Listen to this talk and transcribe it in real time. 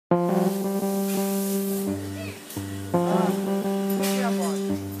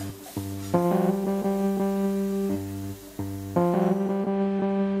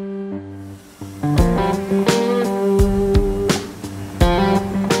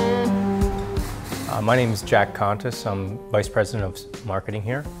My name is Jack Contis. I'm Vice President of Marketing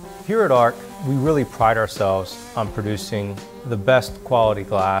here. Here at ARC, we really pride ourselves on producing the best quality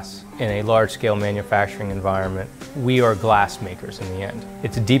glass in a large-scale manufacturing environment. We are glass makers in the end.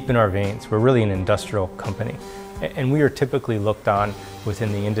 It's deep in our veins. We're really an industrial company. And we are typically looked on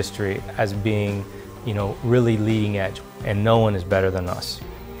within the industry as being, really leading edge, and no one is better than us.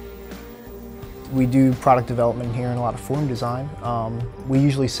 We do product development here and a lot of form design. We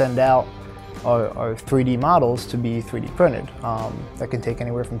usually send out our 3D models to be 3D printed. That can take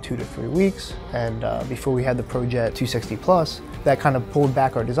anywhere from 2 to 3 weeks, and before we had the ProJet 260 Plus, that kind of pulled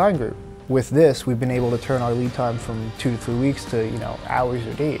back our design group. With this, we've been able to turn our lead time from 2 to 3 weeks to hours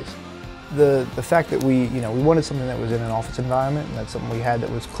or days. The fact that we wanted something that was in an office environment, and that's something we had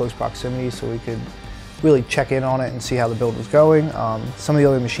that was close proximity, so we could really check in on it and see how the build was going. Some of the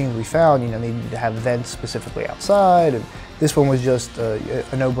other machines we found, they needed to have vents specifically outside, and this one was just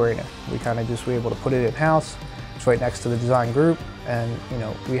a no-brainer. We kind of just were able to put it in-house. It's right next to the design group, and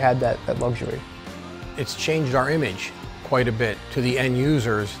we had that luxury. It's changed our image quite a bit to the end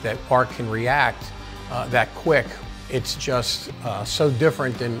users that ARC can react that quick. It's just so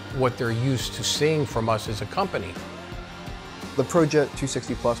different than what they're used to seeing from us as a company. The ProJet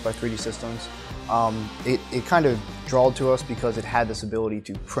 260 Plus by 3D Systems, it kind of drawed to us because it had this ability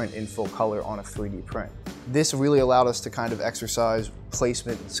to print in full color on a 3D print. This really allowed us to kind of exercise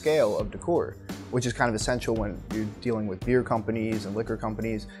placement and scale of decor, which is kind of essential when you're dealing with beer companies and liquor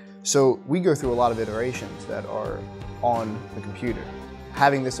companies. So we go through a lot of iterations that are on the computer.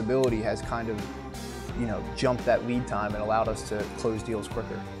 Having this ability has kind of, jumped that lead time and allowed us to close deals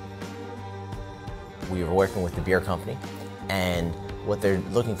quicker. We were working with the beer company, and what they're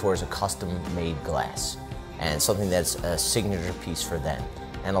looking for is a custom-made glass and something that's a signature piece for them.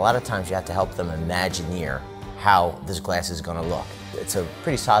 And a lot of times you have to help them imagineer how this glass is going to look. It's a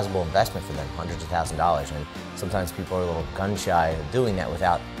pretty sizable investment for them, hundreds of thousands of dollars, and sometimes people are a little gun-shy of doing that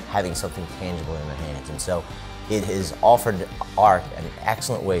without having something tangible in their hands. And so it has offered ARC an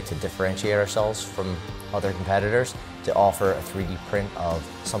excellent way to differentiate ourselves from other competitors, to offer a 3D print of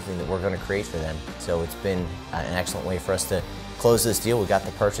something that we're going to create for them. So it's been an excellent way for us to close this deal. We got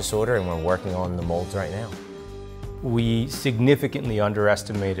the purchase order and we're working on the molds right now. We significantly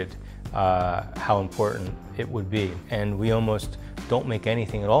underestimated how important it would be, and we almost don't make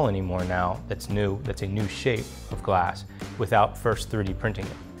anything at all anymore now that's new, that's a new shape of glass, without first 3D printing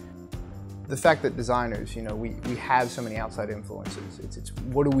it. The fact that designers, we have so many outside influences. It's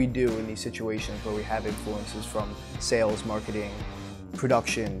what do we do in these situations where we have influences from sales, marketing,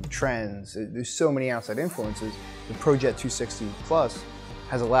 production, trends. There's so many outside influences. The ProJet 260 Plus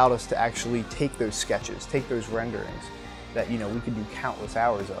has allowed us to actually take those sketches, take those renderings that we could do countless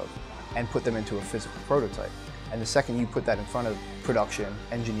hours of, and put them into a physical prototype. And the second you put that in front of production,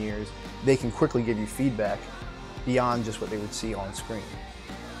 engineers, they can quickly give you feedback beyond just what they would see on screen.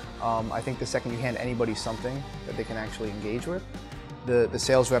 I think the second you hand anybody something that they can actually engage with, the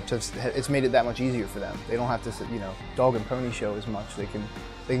sales reps it's made it that much easier for them. They don't have to dog and pony show as much. They can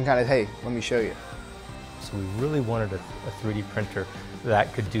kind of, hey, let me show you. So we really wanted a 3D printer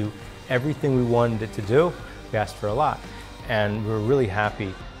that could do everything we wanted it to do. We asked for a lot, and we were really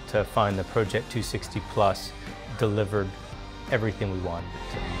happy to find the ProJet 260 Plus delivered everything we wanted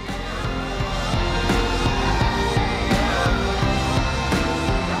it to.